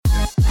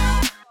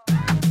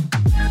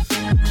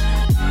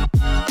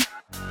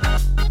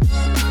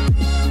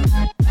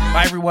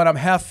Hi, everyone. I'm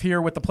Hef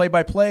here with the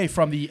play-by-play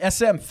from the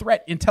SM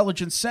Threat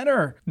Intelligence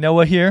Center.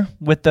 Noah here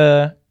with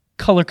the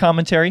color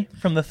commentary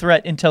from the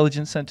Threat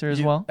Intelligence Center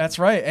as well. That's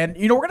right. And,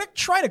 we're going to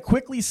try to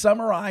quickly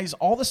summarize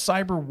all the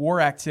cyber war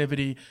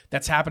activity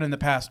that's happened in the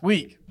past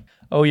week.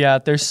 Oh, yeah.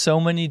 There's so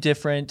many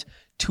different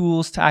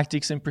tools,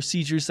 tactics, and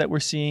procedures that we're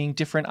seeing,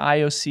 different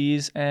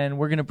IOCs, and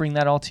we're going to bring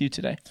that all to you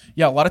today.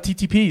 Yeah, a lot of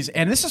TTPs.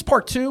 And this is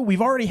part 2. We've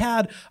already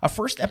had a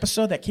first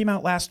episode that came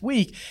out last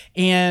week.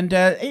 And,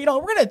 we're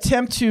going to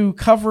attempt to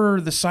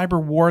cover the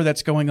cyber war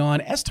that's going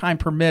on as time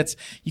permits.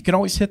 You can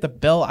always hit the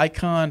bell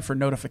icon for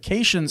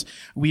notifications.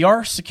 We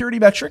are Security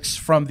Metrics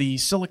from the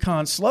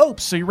Silicon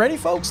Slopes. So you ready,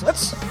 folks?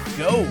 Let's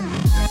go.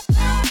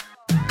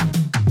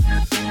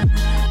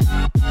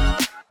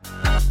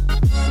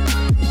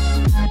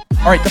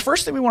 All right, the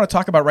first thing we want to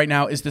talk about right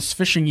now is this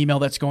phishing email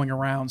that's going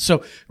around.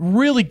 So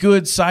really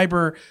good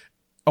cyber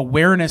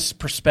awareness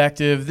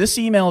perspective. This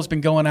email has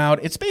been going out.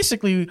 It's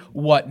basically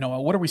what,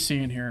 Noah? What are we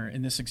seeing here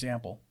in this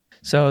example?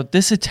 So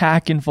this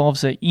attack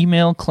involves an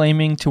email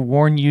claiming to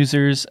warn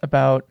users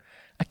about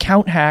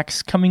account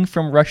hacks coming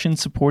from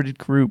Russian-supported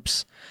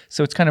groups.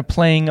 So it's kind of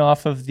playing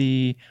off of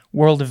the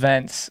world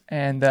events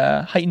and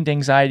the heightened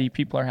anxiety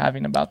people are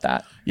having about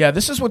that. Yeah,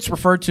 this is what's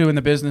referred to in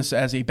the business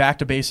as a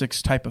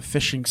back-to-basics type of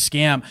phishing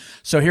scam.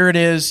 So here it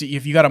is.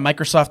 If you got a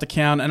Microsoft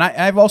account, and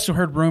I've also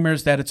heard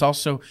rumors that it's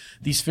also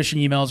these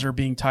phishing emails are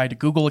being tied to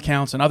Google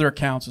accounts and other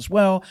accounts as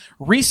well.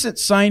 Recent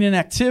sign-in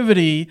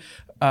activity.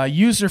 A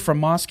user from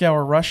Moscow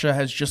or Russia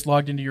has just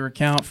logged into your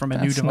account from a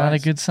new device. That's not a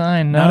good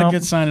sign. No. Not a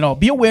good sign at all.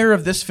 Be aware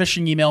of this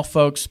phishing email,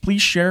 folks.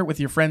 Please share it with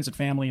your friends and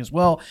family as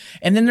well.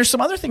 And then there's some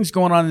other things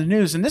going on in the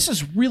news, and this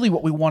is really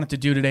what we wanted to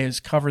do today is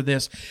cover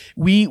this.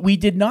 We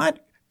did not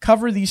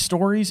cover these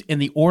stories in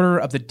the order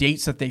of the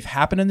dates that they've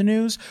happened in the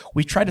news.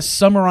 We tried to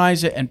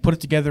summarize it and put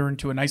it together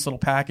into a nice little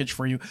package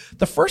for you.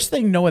 The first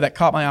thing, Noah, that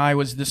caught my eye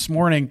was this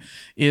morning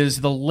is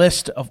the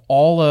list of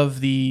all of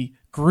the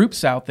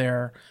groups out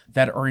there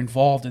that are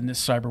involved in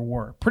this cyber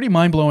war. Pretty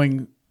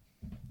mind-blowing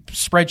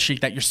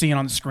spreadsheet that you're seeing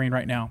on the screen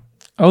right now.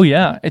 Oh,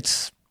 yeah.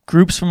 It's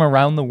groups from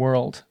around the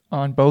world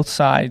on both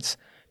sides,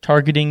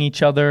 targeting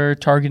each other,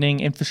 targeting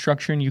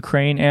infrastructure in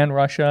Ukraine and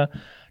Russia,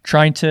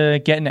 trying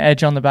to get an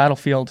edge on the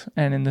battlefield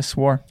and in this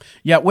war.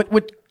 Yeah,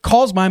 what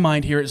calls my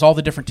mind here is all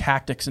the different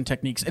tactics and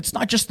techniques. It's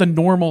not just the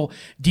normal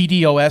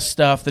DDoS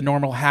stuff, the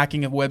normal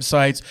hacking of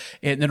websites,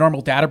 and the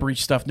normal data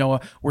breach stuff, Noah.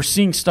 We're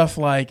seeing stuff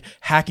like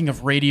hacking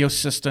of radio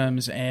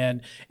systems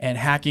and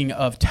hacking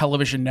of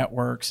television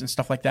networks and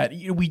stuff like that.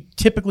 We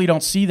typically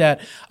don't see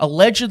that.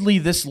 Allegedly,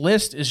 this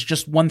list is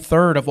just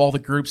 1/3 of all the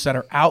groups that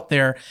are out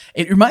there.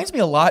 It reminds me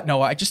a lot,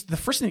 Noah. The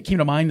first thing that came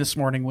to mind this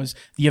morning was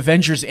the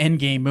Avengers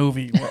Endgame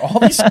movie, where all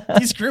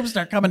these groups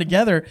start coming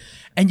together.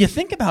 And you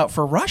think about,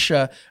 for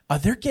Russia,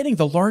 they're getting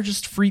the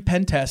largest free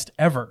pen test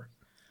ever.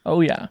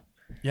 Oh, yeah.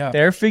 Yeah.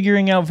 They're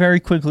figuring out very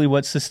quickly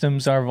what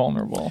systems are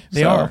vulnerable.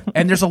 They are.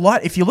 And there's a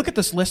lot. If you look at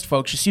this list,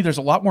 folks, you see there's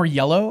a lot more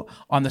yellow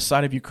on the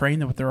side of Ukraine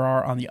than what there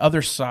are on the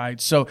other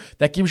side. So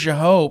that gives you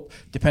hope,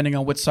 depending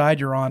on which side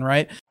you're on,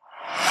 right?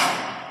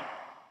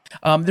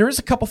 There is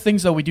a couple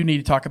things, though, we do need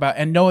to talk about.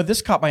 And Noah,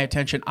 this caught my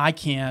attention,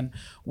 ICANN,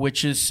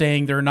 which is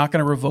saying they're not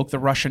going to revoke the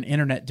Russian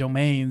internet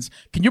domains.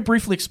 Can you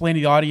briefly explain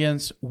to the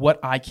audience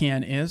what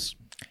ICANN is?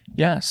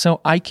 Yeah,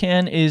 so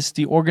ICANN is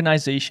the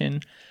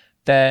organization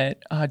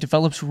that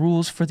develops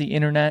rules for the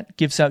internet,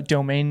 gives out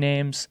domain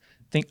names,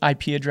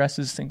 IP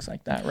addresses, things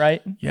like that,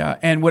 right? Yeah,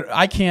 and what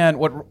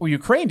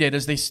Ukraine did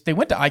is they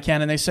went to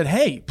ICANN and they said,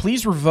 hey,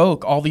 please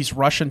revoke all these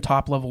Russian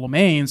top-level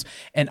domains.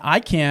 And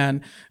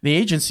ICANN, the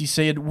agency,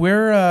 said,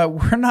 we're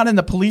not in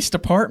the police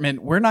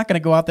department. We're not going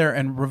to go out there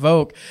and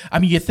revoke. I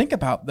mean, you think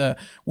about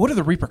what are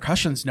the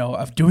repercussions, Noah,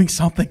 of doing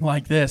something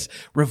like this,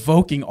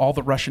 revoking all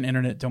the Russian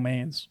internet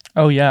domains?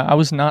 Oh, yeah. I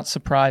was not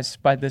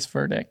surprised by this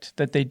verdict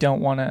that they don't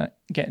want to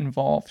get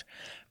involved,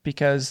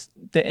 because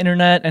the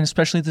internet, and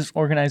especially this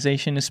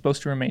organization, is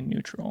supposed to remain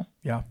neutral.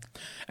 Yeah.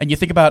 And you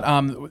think about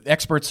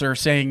experts are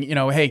saying,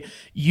 hey,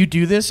 you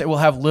do this, it will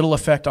have little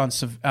effect on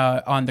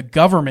the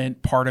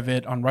government part of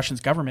it, on Russia's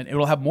government. It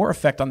will have more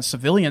effect on the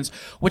civilians,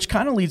 which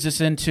kind of leads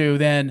us into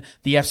then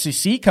the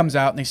FCC comes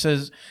out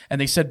and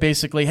they said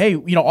basically, hey,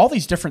 all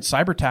these different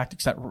cyber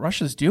tactics that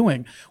Russia's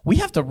doing, we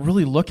have to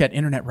really look at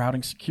internet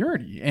routing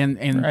security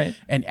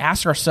and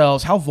ask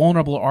ourselves, how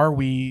vulnerable are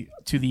we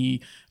to the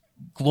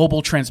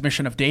global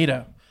transmission of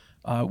data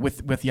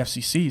with the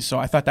FCC. So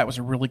I thought that was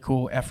a really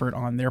cool effort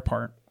on their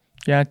part.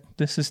 Yeah,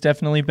 this has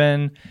definitely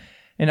been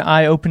an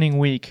eye-opening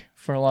week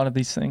for a lot of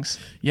these things.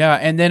 Yeah,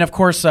 and then of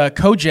course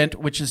Cogent,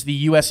 which is the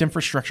U.S.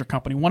 infrastructure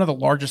company, one of the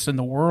largest in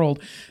the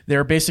world,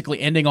 they're basically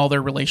ending all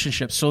their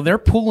relationships. So they're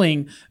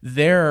pulling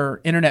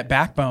their internet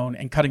backbone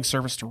and cutting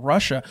service to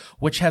Russia,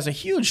 which has a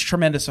huge,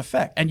 tremendous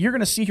effect. And you're going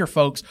to see here,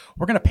 folks,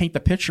 we're going to paint the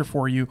picture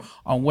for you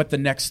on what the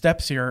next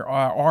steps here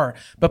are.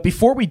 But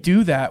before we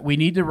do that, we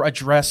need to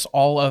address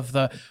all of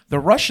the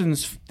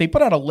Russians. They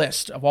put out a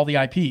list of all the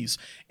IPs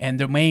and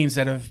domains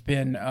that have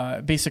been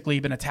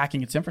basically been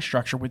attacking its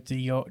infrastructure with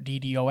the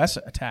DDoS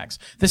DDoS attacks.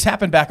 This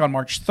happened back on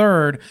March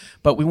 3rd,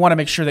 but we want to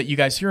make sure that you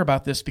guys hear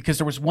about this because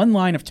there was one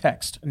line of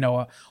text,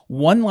 Noah,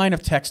 one line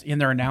of text in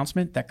their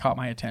announcement that caught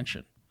my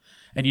attention.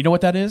 And you know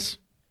what that is?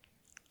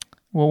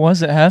 What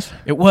was it, Hef?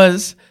 It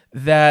was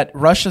that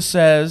Russia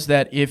says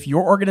that if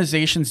your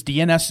organization's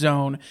DNS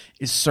zone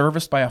is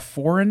serviced by a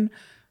foreign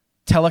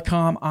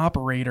telecom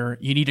operator,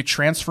 you need to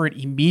transfer it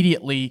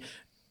immediately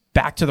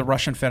back to the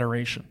Russian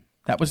Federation.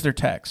 That was their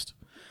text.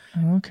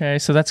 Okay,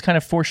 so that's kind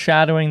of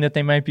foreshadowing that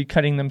they might be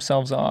cutting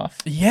themselves off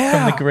from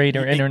the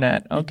greater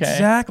internet. Okay.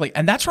 Exactly.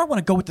 And that's where I want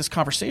to go with this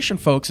conversation,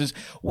 folks, is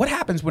what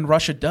happens when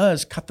Russia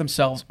does cut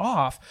themselves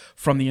off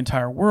from the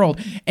entire world.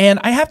 And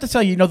I have to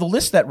tell you, the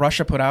list that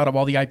Russia put out of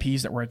all the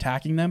IPs that were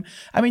attacking them,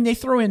 I mean, they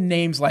throw in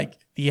names like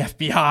the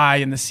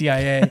FBI and the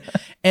CIA.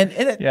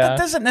 That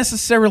doesn't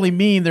necessarily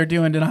mean they're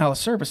doing denial of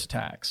service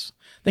attacks.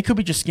 They could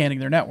be just scanning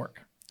their network.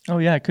 Oh,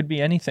 yeah, it could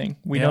be anything.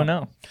 We don't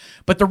know.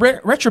 But the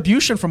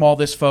retribution from all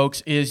this,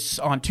 folks, is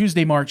on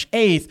Tuesday, March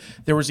 8th,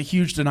 there was a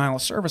huge denial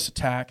of service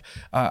attack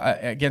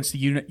against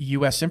the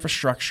U.S.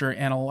 infrastructure,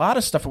 and a lot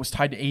of stuff was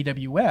tied to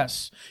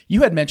AWS.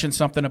 You had mentioned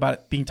something about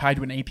it being tied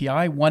to an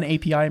API, one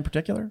API in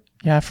particular?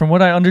 Yeah, from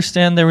what I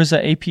understand, there was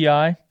an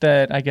API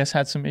that I guess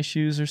had some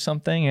issues or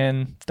something,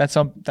 and that's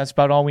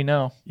about all we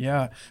know.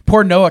 Yeah.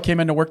 Poor Noah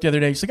came into work the other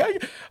day. He's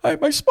like, my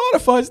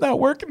Spotify's not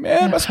working,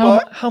 man. How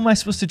am I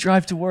supposed to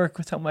drive to work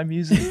without my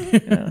music?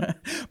 Yeah.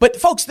 But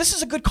folks, this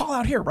is a good call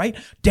out here, right?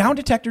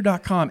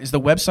 Downdetector.com is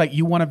the website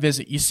you want to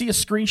visit. You see a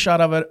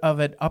screenshot of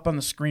it up on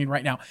the screen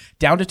right now.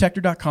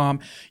 Downdetector.com.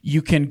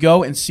 You can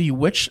go and see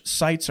which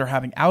sites are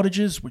having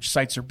outages, which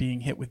sites are being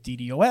hit with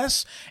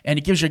DDoS, and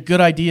it gives you a good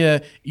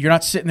idea. You're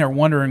not sitting there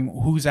wondering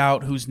who's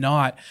out, who's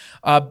not.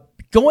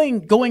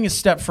 Going a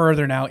step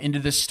further now into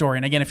this story,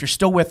 and again, if you're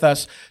still with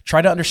us,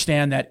 try to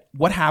understand that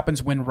what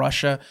happens when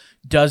Russia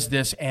does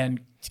this and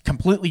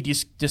completely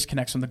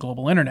disconnects from the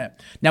global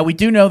internet. Now, we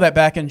do know that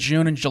back in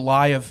June and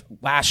July of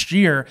last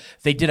year,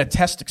 they did a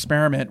test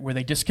experiment where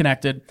they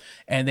disconnected,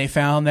 and they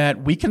found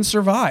that we can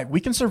survive.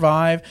 We can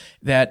survive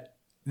that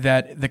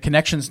the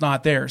connection's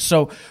not there.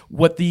 So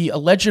what the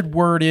alleged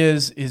word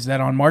is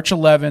that on March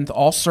 11th,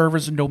 all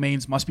servers and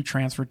domains must be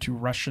transferred to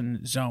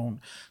Russian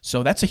zone.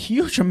 So that's a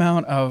huge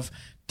amount of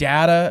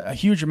data, a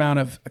huge amount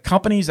of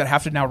companies that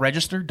have to now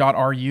register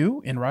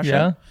 .ru in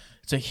Russia. Yeah.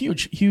 It's a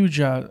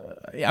huge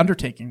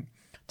undertaking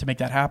to make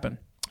that happen.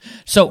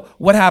 So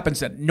what happens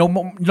then?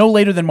 No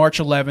later than March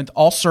 11th,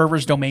 all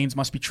servers, domains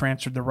must be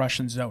transferred to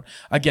Russian zone.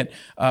 Again,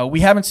 we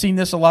haven't seen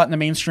this a lot in the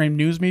mainstream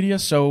news media,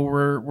 so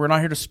we're not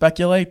here to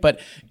speculate. But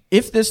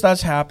if this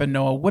does happen,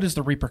 Noah, what is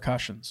the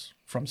repercussions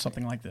from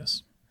something like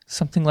this?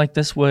 Something like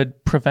this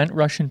would prevent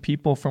Russian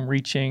people from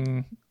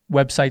reaching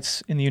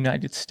websites in the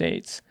United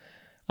States.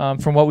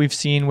 From what we've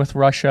seen with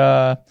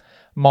Russia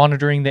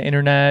monitoring the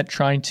internet,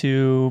 trying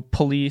to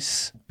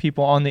police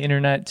people on the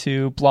internet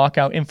to block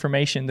out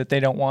information that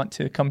they don't want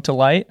to come to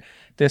light.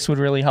 This would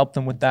really help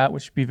them with that,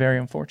 which would be very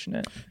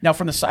unfortunate. Now,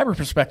 from the cyber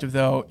perspective,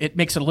 though, it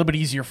makes it a little bit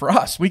easier for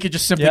us. We could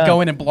just simply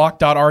go in and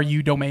block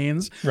 .ru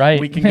domains. Right.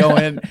 We can go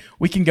in.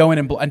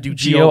 And do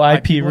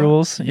GeoIP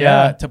rules.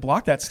 Yeah, to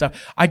block that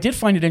stuff. I did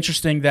find it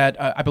interesting that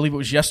I believe it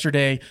was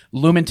yesterday.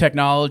 Lumen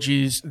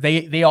Technologies.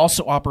 They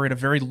also operate a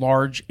very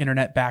large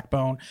internet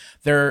backbone.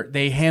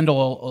 They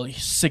handle a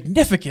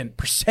significant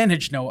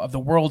percentage now of the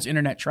world's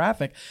internet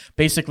traffic.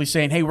 Basically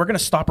saying, hey, we're going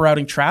to stop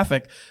routing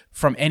traffic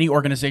from any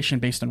organization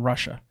based in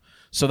Russia.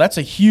 So that's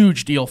a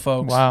huge deal,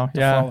 folks. Wow,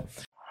 yeah.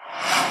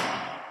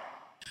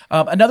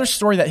 Another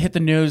story that hit the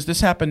news,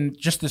 this happened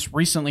just this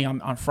recently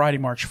on Friday,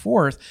 March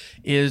 4th,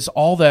 is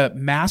all the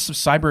massive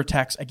cyber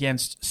attacks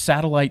against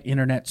satellite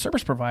internet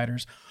service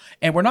providers.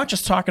 And we're not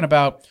just talking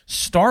about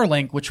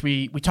Starlink, which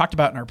we talked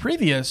about in our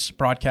previous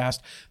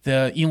broadcast,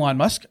 the Elon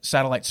Musk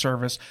satellite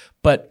service,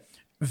 but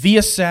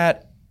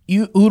Viasat,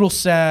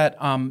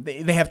 Eutelsat,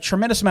 they have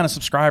tremendous amount of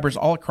subscribers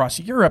all across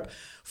Europe.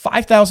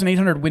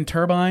 5,800 wind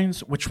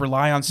turbines, which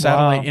rely on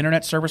satellite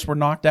internet service, were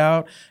knocked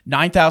out.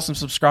 9,000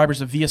 subscribers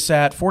of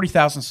Viasat,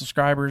 40,000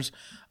 subscribers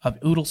of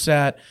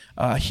Eutelsat.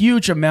 A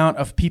huge amount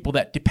of people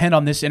that depend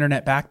on this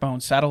internet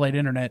backbone, satellite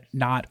internet,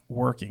 not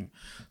working.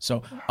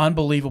 So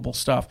unbelievable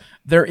stuff.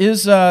 There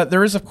is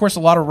of course a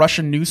lot of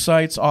Russian news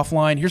sites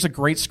offline. Here's a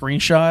great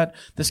screenshot.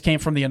 This came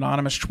from the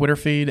anonymous Twitter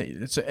feed.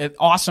 It's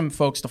awesome,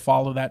 folks, to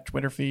follow that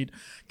Twitter feed.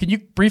 Can you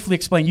briefly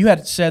explain? You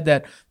had said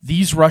that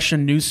these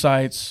Russian news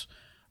sites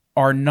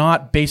are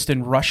not based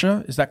in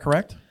Russia. Is that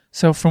correct?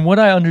 So from what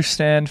I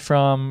understand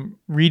from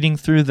reading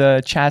through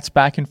the chats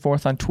back and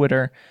forth on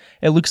Twitter,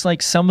 it looks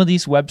like some of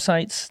these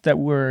websites that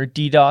were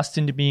DDoSed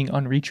into being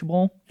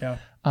unreachable,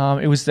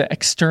 it was the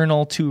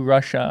external to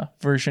Russia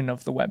version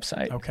of the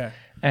website. Okay.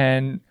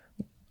 And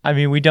I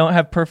mean, we don't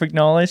have perfect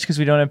knowledge because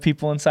we don't have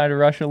people inside of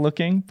Russia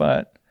looking,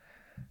 but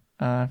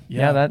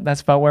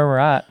That's about where we're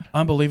at.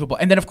 Unbelievable.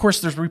 And then, of course,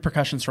 there's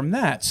repercussions from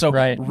that. So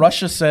Right.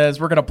 Russia says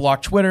we're going to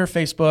block Twitter,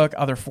 Facebook,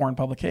 other foreign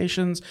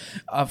publications.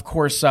 Of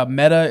course,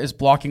 Meta is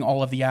blocking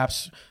all of the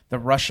apps, the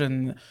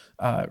Russian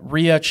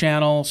RIA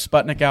channel,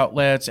 Sputnik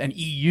outlets, and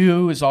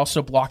EU is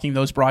also blocking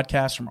those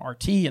broadcasts from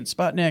RT and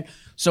Sputnik.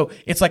 So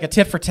it's like a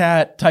tit for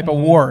tat type of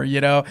war, you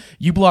know.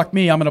 You block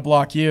me, I'm going to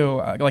block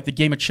you. Like the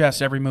game of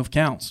chess, every move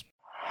counts.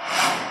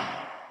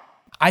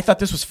 I thought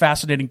this was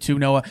fascinating too,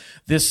 Noah.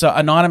 This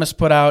Anonymous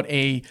put out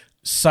a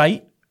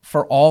site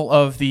for all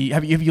of the.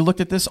 Have you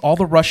looked at this? All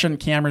the Russian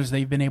cameras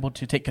they've been able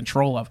to take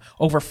control of.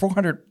 Over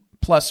 400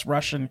 plus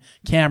Russian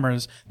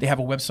cameras. They have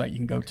a website you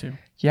can go to.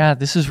 Yeah,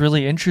 this is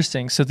really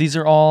interesting. So these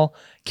are all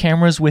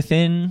cameras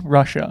within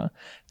Russia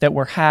that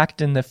were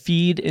hacked, and the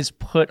feed is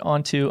put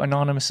onto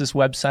Anonymous's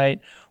website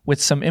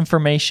with some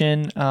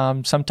information.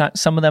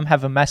 Sometimes some of them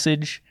have a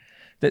message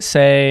that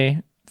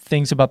say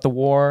things about the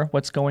war,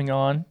 what's going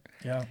on.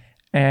 Yeah.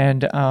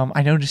 And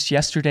I noticed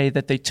yesterday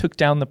that they took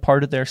down the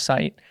part of their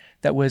site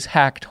that was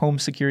hacked home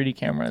security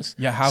cameras.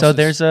 Yeah, houses. So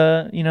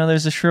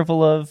there's a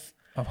shrivel of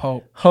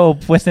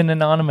hope within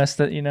Anonymous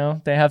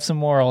that, they have some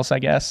morals, I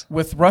guess.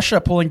 With Russia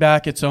pulling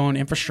back its own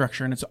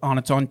infrastructure and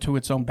to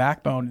its own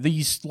backbone,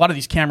 a lot of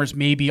these cameras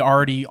may be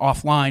already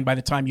offline by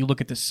the time you look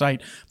at this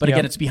site. But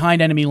again, it's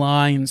behind enemy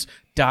lines.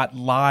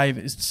 .live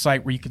is the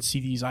site where you can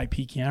see these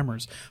IP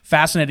cameras.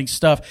 Fascinating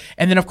stuff.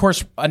 And then, of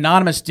course,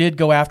 Anonymous did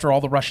go after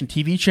all the Russian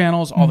TV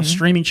channels, all the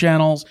streaming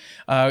channels.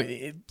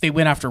 They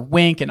went after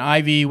Wink and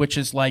Ivy, which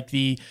is like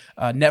the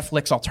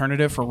Netflix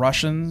alternative for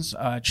Russians,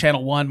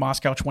 Channel 1,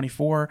 Moscow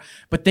 24.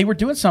 But they were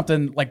doing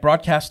something like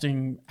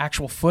broadcasting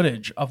actual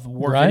footage of the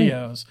war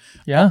videos.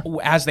 Yeah.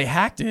 As they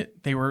hacked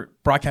it, they were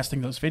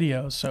broadcasting those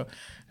videos. So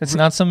it's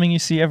not something you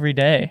see every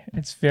day.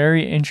 It's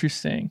very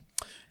interesting.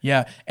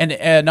 Yeah, and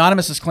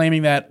Anonymous is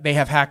claiming that they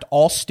have hacked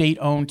all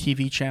state-owned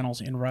TV channels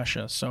in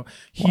Russia. So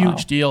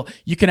huge deal.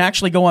 You can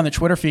actually go on the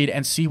Twitter feed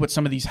and see what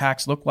some of these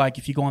hacks look like.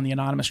 If you go on the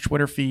Anonymous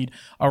Twitter feed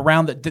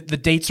around the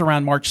dates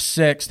around March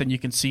 6th, then you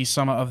can see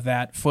some of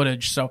that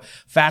footage. So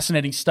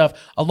fascinating stuff.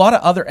 A lot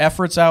of other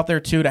efforts out there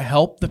too to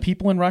help the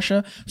people in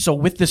Russia. So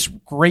with this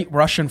great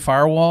Russian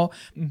firewall,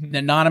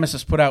 Anonymous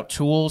has put out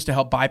tools to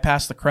help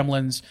bypass the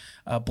Kremlin's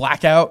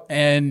blackout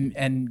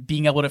and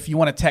being able to, if you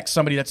want to text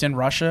somebody that's in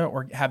Russia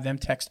or have them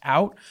text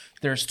out,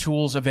 there's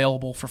tools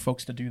available for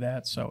folks to do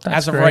that. So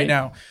as of right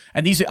now,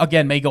 and these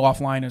again may go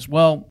offline as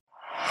well.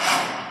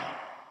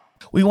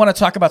 We want to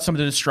talk about some of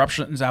the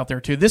disruptions out there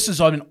too. This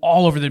is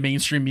all over the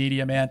mainstream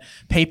media, man.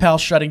 PayPal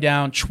shutting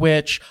down,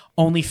 Twitch,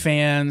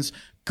 OnlyFans,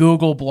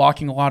 Google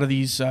blocking a lot of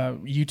these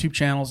YouTube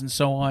channels and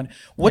so on.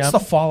 What's the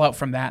fallout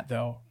from that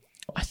though?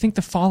 I think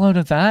the fallout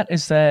of that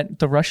is that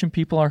the Russian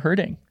people are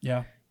hurting.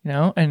 Yeah.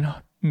 And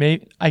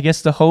I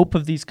guess the hope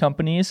of these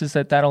companies is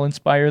that that'll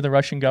inspire the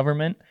Russian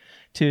government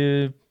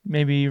to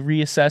maybe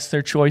reassess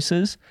their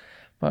choices.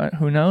 But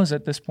who knows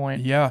at this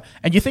point? Yeah.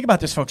 And you think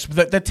about this, folks.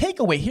 The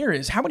takeaway here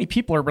is how many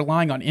people are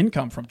relying on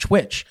income from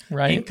Twitch,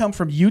 income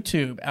from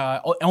YouTube,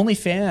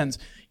 OnlyFans,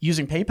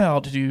 using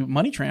PayPal to do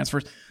money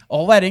transfers.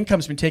 All that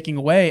income's been taken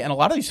away. And a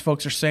lot of these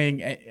folks are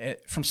saying,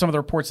 from some of the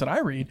reports that I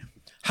read,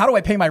 how do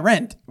I pay my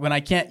rent when I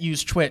can't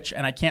use Twitch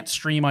and I can't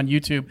stream on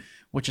YouTube,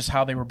 which is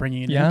how they were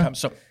bringing in income.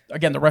 So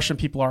again, the Russian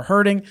people are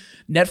hurting.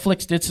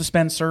 Netflix did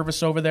suspend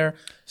service over there.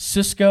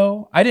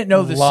 Cisco, I didn't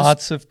know this.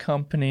 Lots of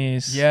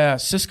companies. Yeah,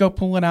 Cisco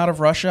pulling out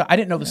of Russia. I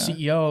didn't know the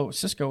CEO of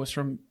Cisco was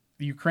from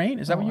Ukraine.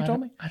 Is that what you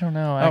told me? I don't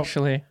know,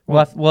 actually. We'll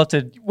have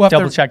to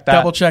double check that.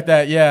 Double check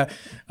that, yeah.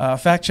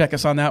 Fact check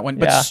us on that one.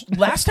 But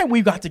last time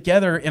we got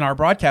together in our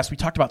broadcast, we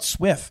talked about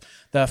SWIFT,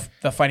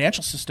 the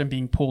financial system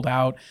being pulled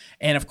out.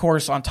 And of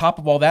course, on top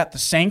of all that, the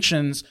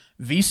sanctions,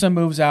 Visa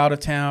moves out of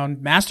town,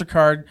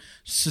 MasterCard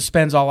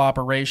suspends all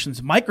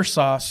operations,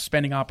 Microsoft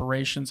suspending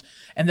operations,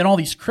 and then all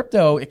these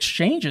crypto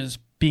exchanges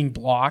being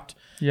blocked.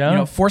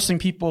 Yeah. Forcing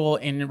people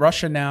in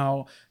Russia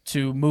now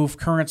to move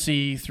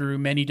currency through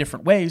many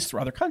different ways through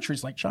other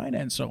countries like China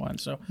and so on.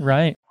 So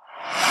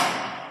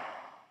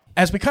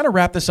as we kind of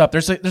wrap this up,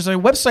 there's a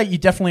website you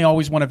definitely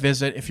always want to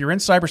visit. If you're in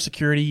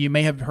cybersecurity, you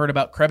may have heard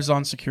about Krebs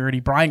on Security.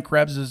 Brian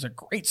Krebs is a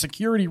great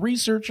security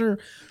researcher.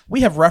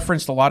 We have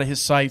referenced a lot of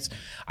his sites.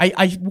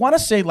 I want to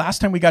say last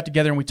time we got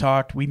together and we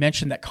talked, we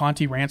mentioned that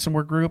Conti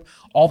Ransomware Group,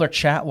 all their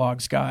chat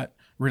logs got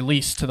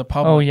released to the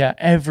public. Oh yeah,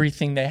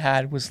 everything they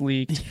had was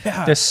leaked.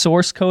 Yeah. The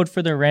source code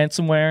for their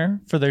ransomware,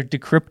 for their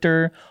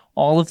decryptor,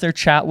 all of their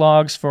chat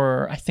logs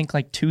for I think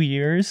like 2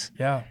 years.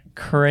 Yeah.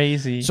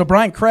 Crazy. So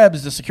Brian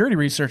Krebs, the security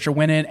researcher,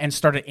 went in and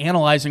started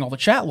analyzing all the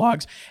chat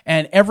logs,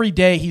 and every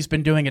day he's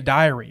been doing a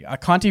diary, a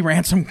Conti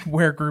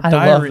Ransomware Group diary.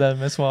 I love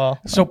them as well.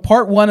 So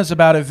part 1 is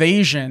about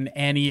evasion,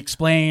 and he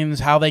explains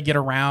how they get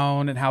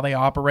around and how they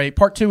operate.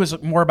 Part 2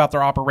 is more about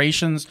their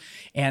operations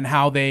and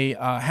how they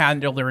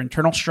handle their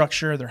internal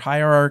structure, their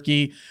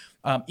hierarchy.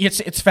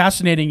 It's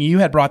fascinating. You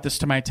had brought this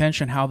to my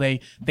attention, how they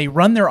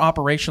run their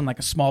operation like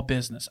a small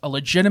business, a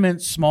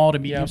legitimate small to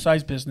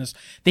medium-sized business.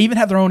 They even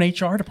have their own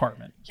HR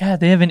department. Yeah,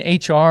 they have an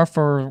HR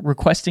for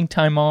requesting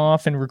time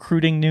off and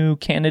recruiting new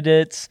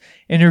candidates,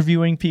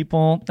 interviewing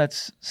people.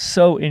 That's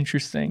so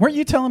interesting. Weren't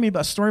you telling me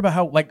about a story about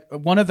how like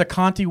one of the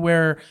Conti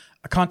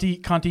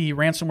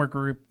ransomware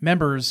group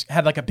members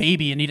had like a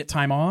baby and needed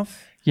time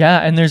off? Yeah,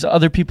 and there's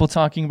other people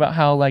talking about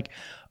how like,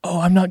 oh,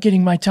 I'm not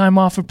getting my time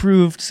off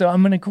approved, so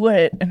I'm going to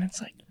quit. And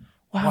it's like,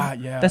 wow,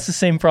 that's the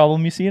same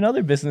problem you see in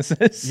other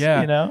businesses.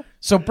 Yeah. You know?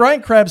 So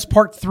Brian Krebs,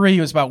 part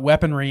 3 was about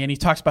weaponry, and he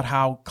talks about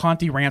how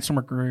Conti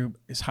Ransomware Group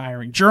is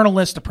hiring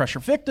journalists to pressure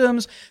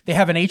victims. They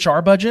have an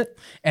HR budget,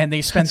 and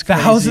they spend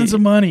thousands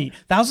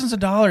of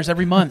dollars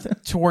every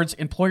month towards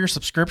employer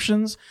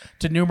subscriptions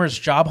to numerous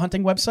job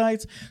hunting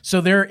websites.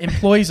 So their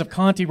employees of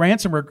Conti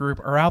Ransomware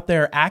Group are out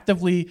there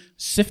actively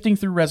sifting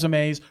through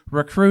resumes,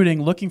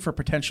 recruiting, looking for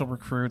potential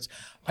recruits.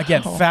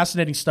 Again,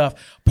 fascinating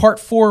stuff. Part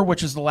 4,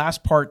 which is the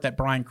last part that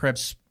Brian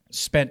Krebs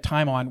spent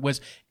time on,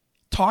 was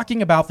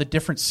talking about the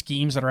different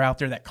schemes that are out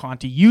there that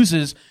Conti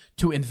uses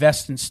to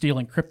invest in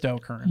stealing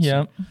cryptocurrency.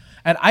 Yeah.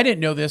 And I didn't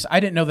know this. I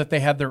didn't know that they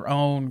had their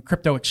own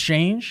crypto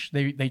exchange.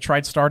 They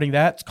tried starting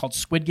that. It's called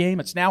Squid Game.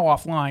 It's now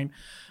offline.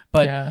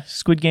 But yeah,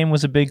 Squid Game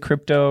was a big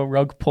crypto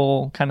rug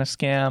pull kind of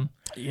scam.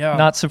 Yeah.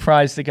 Not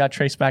surprised it got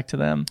traced back to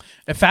them.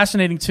 And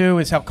fascinating, too,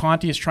 is how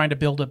Conti is trying to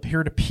build a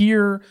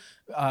peer-to-peer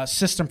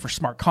system for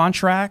smart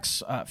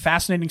contracts.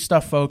 Fascinating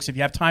stuff, folks. If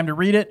you have time to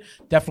read it,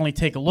 definitely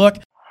take a look.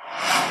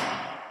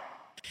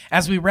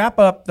 As we wrap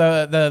up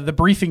the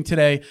briefing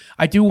today,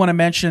 I do want to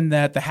mention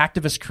that the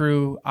hacktivist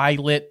crew,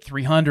 iLit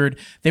 300,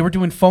 they were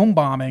doing phone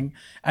bombing.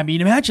 I mean,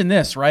 imagine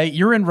this, right?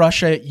 You're in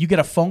Russia, you get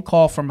a phone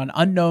call from an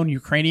unknown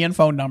Ukrainian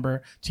phone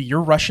number to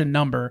your Russian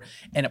number,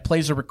 and it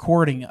plays a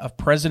recording of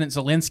President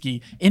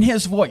Zelensky in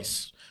his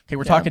voice. Okay,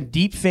 we're talking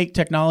deep fake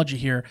technology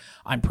here.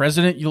 I'm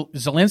President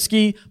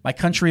Zelensky. My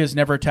country has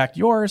never attacked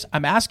yours.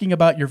 I'm asking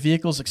about your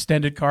vehicle's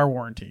extended car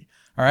warranty.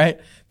 All right.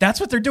 That's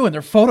what they're doing.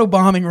 They're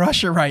photobombing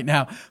Russia right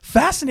now.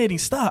 Fascinating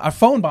stuff.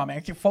 Phone bombing. I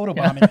keep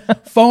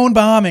photobombing. Phone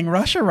bombing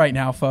Russia right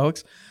now,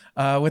 folks,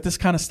 with this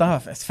kind of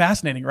stuff. It's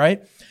fascinating,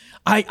 right?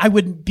 I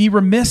would be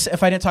remiss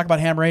if I didn't talk about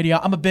ham radio.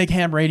 I'm a big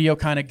ham radio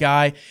kind of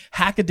guy.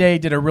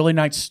 Hackaday did a really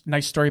nice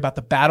story about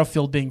the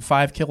battlefield being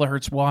 5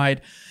 kilohertz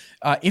wide.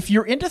 If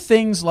you're into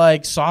things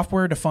like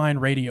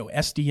software-defined radio,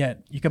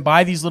 SDN, you can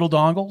buy these little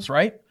dongles,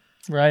 right?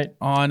 Right.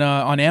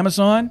 On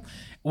Amazon.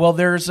 Well,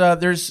 there's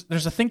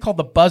a thing called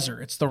the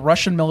buzzer. It's the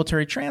Russian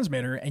military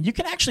transmitter, and you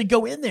can actually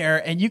go in there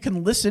and you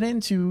can listen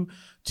into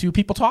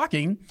people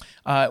talking.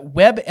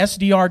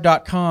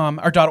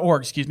 WebSDR.com or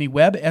 .org, excuse me.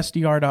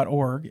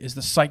 WebSDR.org is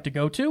the site to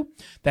go to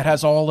that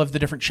has all of the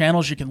different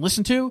channels you can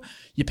listen to.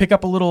 You pick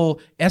up a little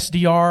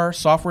SDR,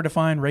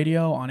 software-defined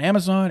radio, on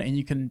Amazon, and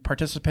you can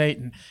participate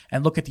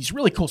and look at these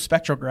really cool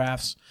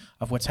spectrographs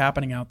of what's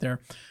happening out there.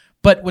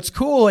 But what's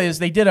cool is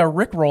they did a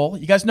Rickroll.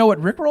 You guys know what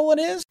Rickrolling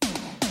is?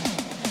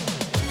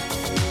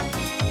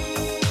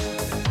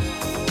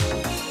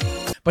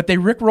 But they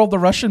rickrolled the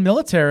Russian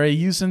military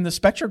using the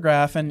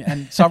spectrograph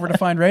and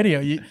software-defined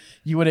radio.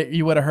 You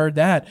would have heard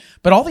that.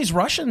 But all these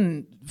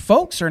Russian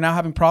folks are now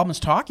having problems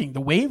talking. The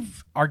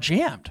wave are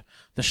jammed.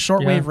 The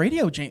shortwave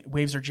radio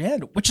waves are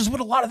jammed, which is what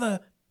a lot of the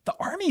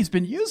Army's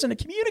been using to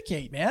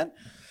communicate, man.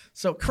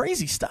 So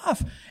crazy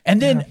stuff.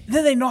 And then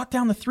they knocked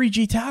down the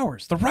 3G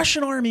towers. The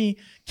Russian Army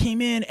came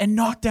in and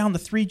knocked down the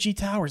 3G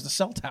towers, the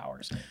cell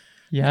towers.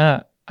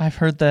 Yeah. I've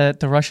heard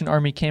that the Russian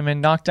army came in,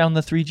 knocked down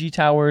the 3G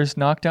towers,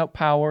 knocked out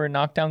power,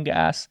 knocked down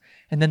gas,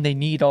 and then they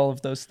need all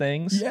of those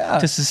things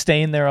to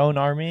sustain their own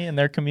army and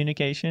their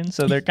communication.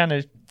 So they're kind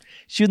of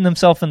shooting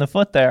themselves in the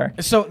foot there.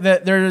 So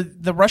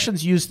the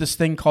Russians use this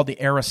thing called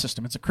the ERA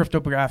system. It's a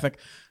cryptographic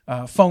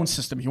phone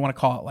system, if you want to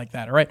call it like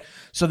that. All right.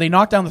 So they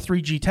knocked down the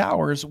 3G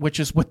towers, which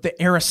is what the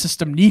ERA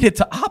system needed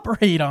to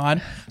operate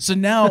on. So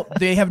now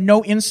they have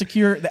no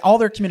all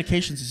their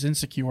communications is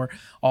insecure.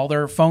 All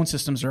their phone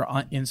systems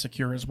are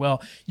insecure as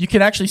well. You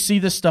can actually see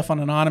this stuff on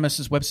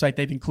Anonymous's website.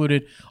 They've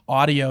included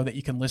audio that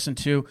you can listen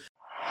to.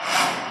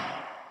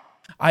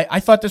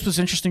 I thought this was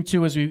interesting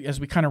too as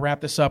we kind of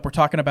wrap this up. We're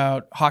talking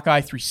about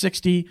Hawkeye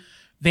 360.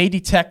 They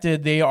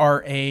detected they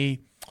are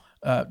a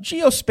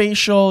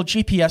geospatial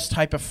GPS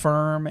type of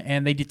firm,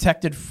 and they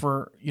detected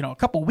for a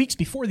couple of weeks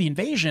before the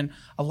invasion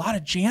a lot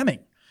of jamming,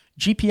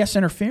 GPS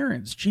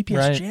interference,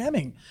 GPS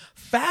jamming.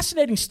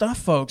 Fascinating stuff,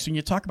 folks, when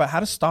you talk about how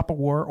to stop a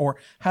war or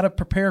how to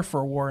prepare for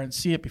a war and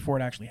see it before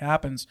it actually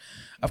happens.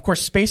 Of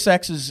course,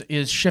 SpaceX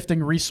is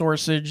shifting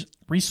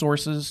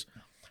resources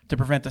to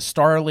prevent the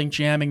Starlink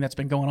jamming that's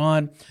been going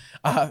on.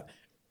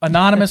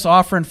 Anonymous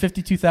offering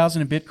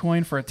 $52,000 in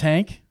Bitcoin for a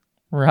tank.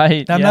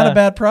 Right. Not a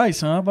bad price,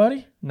 huh,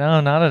 buddy?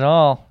 No, not at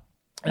all.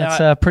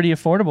 It's pretty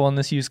affordable in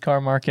this used car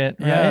market.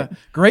 Right? Yeah.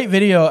 Great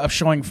video of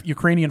showing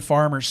Ukrainian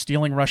farmers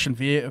stealing Russian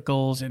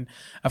vehicles and,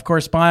 of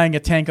course, buying a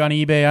tank on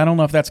eBay. I don't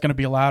know if that's going to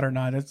be allowed or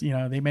not.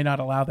 They may not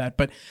allow that.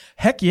 But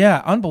heck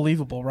yeah,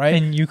 unbelievable, right?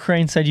 And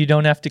Ukraine said you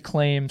don't have to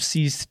claim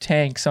seized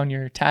tanks on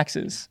your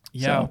taxes.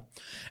 Yeah.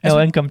 So,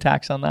 no income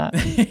tax on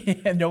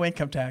that. No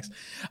income tax.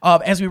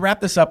 As we wrap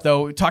this up,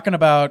 though, talking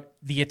about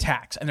the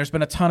attacks, and there's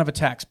been a ton of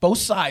attacks, both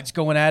sides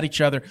going at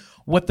each other.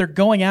 What they're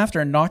going after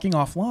and knocking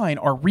offline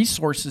are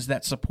resources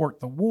that support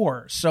the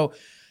war. So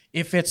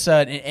if it's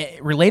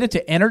related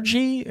to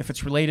energy, if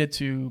it's related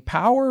to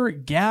power,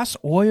 gas,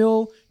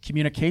 oil,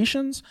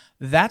 communications,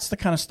 that's the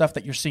kind of stuff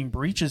that you're seeing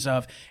breaches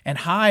of. And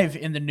Hive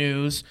in the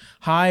news,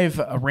 Hive,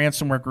 a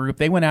ransomware group,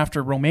 they went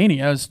after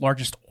Romania's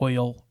largest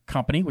oil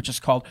company, which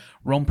is called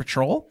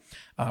Rompetrol.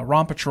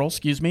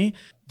 Excuse me.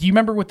 Do you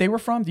remember what they were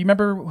from? Do you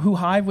remember who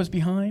Hive was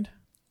behind?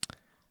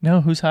 No,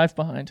 who's Hive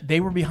behind? They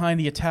were behind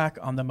the attack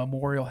on the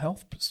Memorial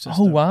Health system.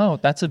 Oh, wow.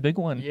 That's a big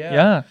one.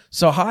 Yeah.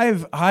 So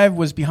Hive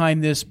was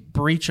behind this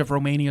breach of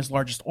Romania's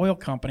largest oil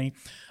company.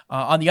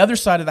 On the other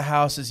side of the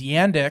house is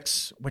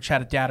Yandex, which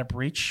had a data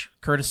breach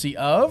courtesy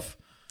of...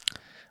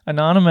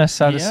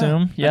 Anonymous, I'd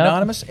assume. Yeah.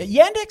 Anonymous.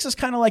 Yandex is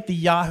kind of like the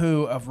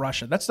Yahoo of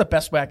Russia. That's the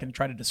best way I can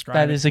try to describe it.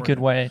 That is a good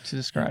way to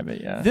describe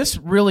it, yeah. This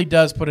really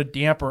does put a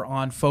damper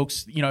on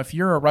folks. You know, if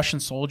you're a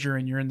Russian soldier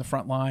and you're in the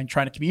front line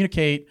trying to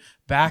communicate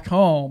back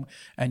home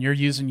and you're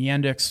using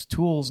Yandex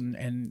tools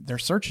and their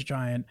search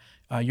giant,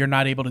 you're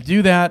not able to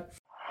do that.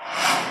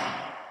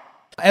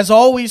 As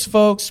always,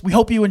 folks, we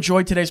hope you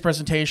enjoyed today's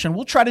presentation.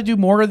 We'll try to do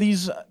more of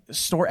these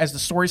as the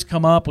stories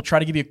come up. We'll try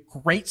to give you a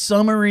great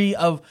summary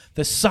of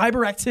the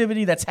cyber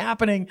activity that's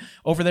happening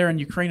over there in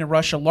Ukraine and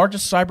Russia,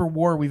 largest cyber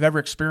war we've ever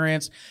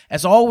experienced.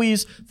 As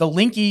always, the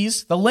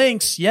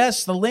links,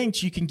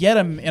 you can get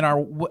them in our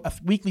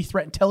weekly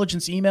threat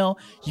intelligence email.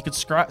 You can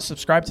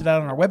subscribe to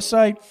that on our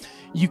website.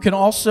 You can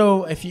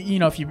also, if you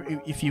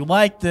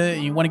want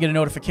to get a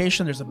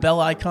notification, there's a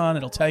bell icon.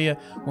 It'll tell you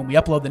when we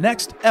upload the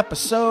next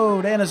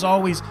episode. And as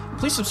always,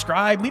 please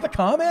subscribe, leave a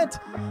comment,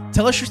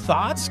 tell us your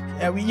thoughts.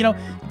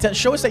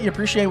 Show us that you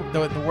appreciate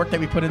the work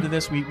that we put into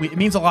this. It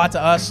means a lot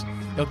to us.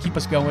 It'll keep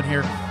us going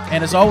here.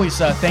 And as always,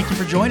 thank you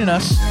for joining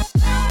us.